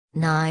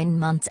9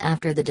 months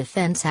after the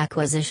Defense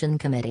Acquisition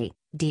Committee,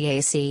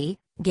 DAC,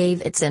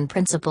 gave its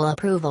in-principle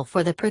approval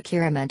for the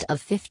procurement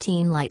of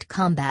 15 light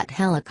combat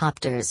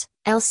helicopters,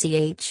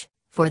 LCH,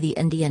 for the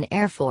Indian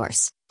Air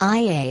Force,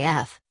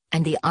 IAF,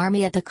 and the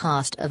Army at the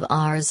cost of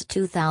Rs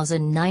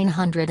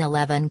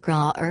 2,911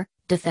 crore,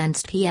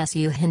 Defence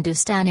PSU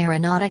Hindustan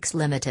Aeronautics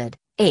Limited,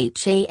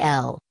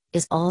 HAL,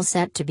 is all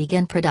set to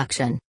begin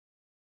production.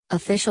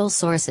 Official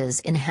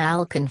sources in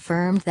HAL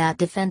confirmed that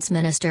Defence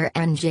Minister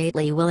Arun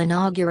Jaitley will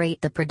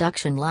inaugurate the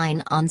production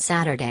line on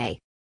Saturday.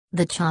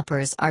 The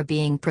choppers are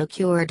being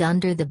procured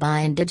under the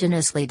by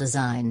Indigenously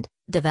Designed,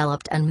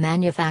 Developed and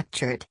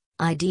Manufactured,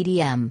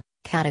 IDDM,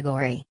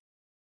 category.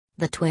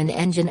 The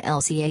twin-engine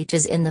LCH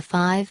is in the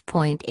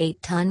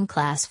 5.8-ton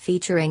class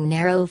featuring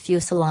narrow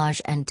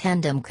fuselage and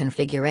tandem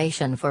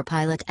configuration for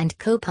pilot and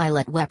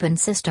co-pilot weapon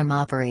system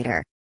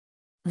operator.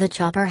 The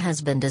chopper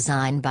has been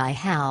designed by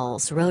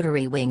HAL's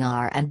Rotary Wing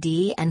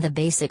R&D and the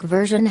basic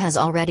version has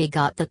already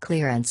got the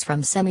clearance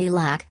from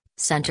CEMILAC,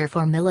 Center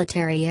for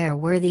Military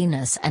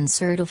Airworthiness and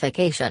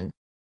Certification.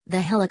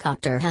 The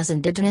helicopter has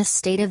indigenous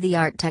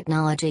state-of-the-art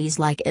technologies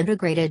like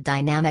integrated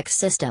dynamic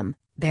system,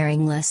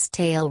 bearingless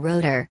tail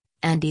rotor,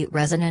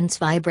 anti-resonance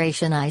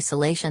vibration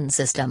isolation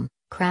system,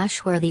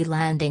 crashworthy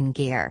landing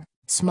gear,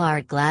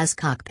 smart glass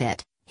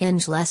cockpit,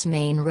 hingeless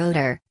main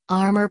rotor,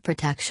 armor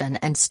protection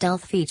and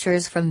stealth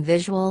features from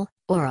visual,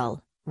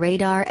 aural,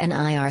 radar and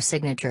IR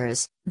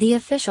signatures, the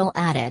official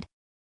added.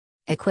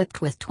 Equipped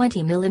with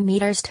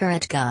 20mm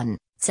turret gun,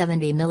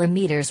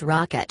 70mm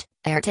rocket,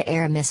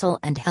 air-to-air missile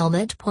and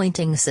helmet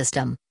pointing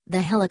system,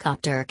 the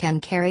helicopter can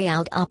carry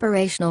out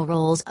operational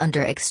roles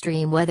under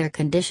extreme weather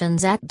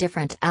conditions at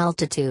different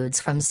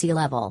altitudes from sea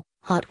level,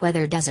 hot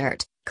weather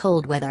desert,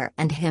 cold weather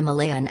and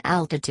Himalayan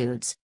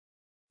altitudes.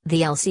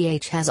 The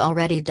LCH has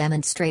already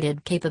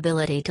demonstrated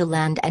capability to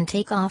land and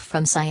take off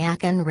from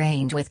Siachen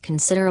range with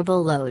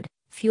considerable load,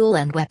 fuel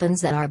and weapons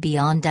that are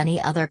beyond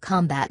any other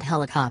combat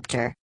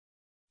helicopter.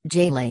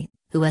 Jaitley,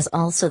 who is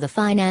also the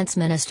finance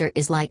minister,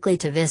 is likely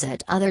to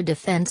visit other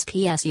defense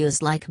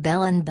PSUs like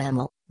Bell and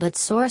Bemel, but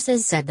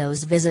sources said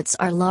those visits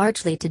are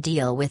largely to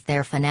deal with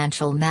their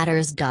financial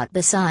matters.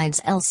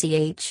 Besides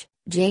LCH,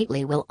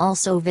 Jaitley will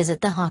also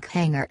visit the Hawk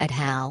hangar at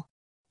HAL.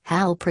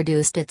 HAL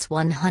produced its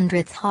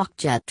 100th Hawk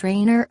jet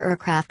trainer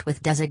aircraft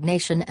with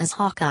designation as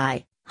Hawkeye,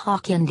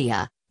 Hawk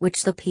India,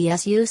 which the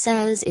PSU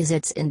says is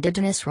its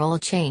indigenous role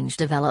change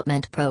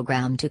development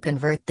program to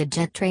convert the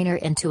jet trainer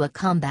into a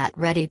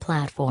combat-ready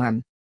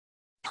platform.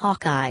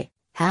 Hawkeye,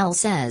 HAL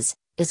says,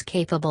 is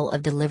capable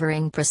of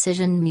delivering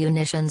precision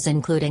munitions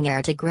including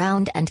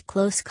air-to-ground and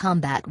close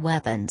combat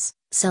weapons,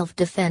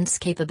 self-defense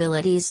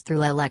capabilities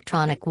through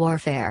electronic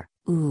warfare,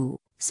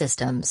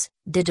 systems,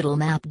 digital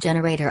map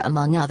generator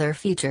among other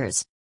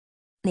features.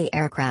 The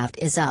aircraft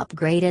is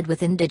upgraded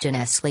with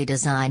indigenously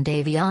designed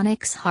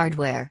avionics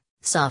hardware,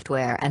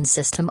 software and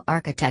system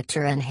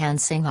architecture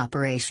enhancing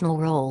operational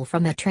role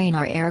from a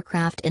trainer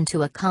aircraft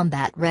into a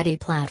combat-ready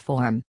platform.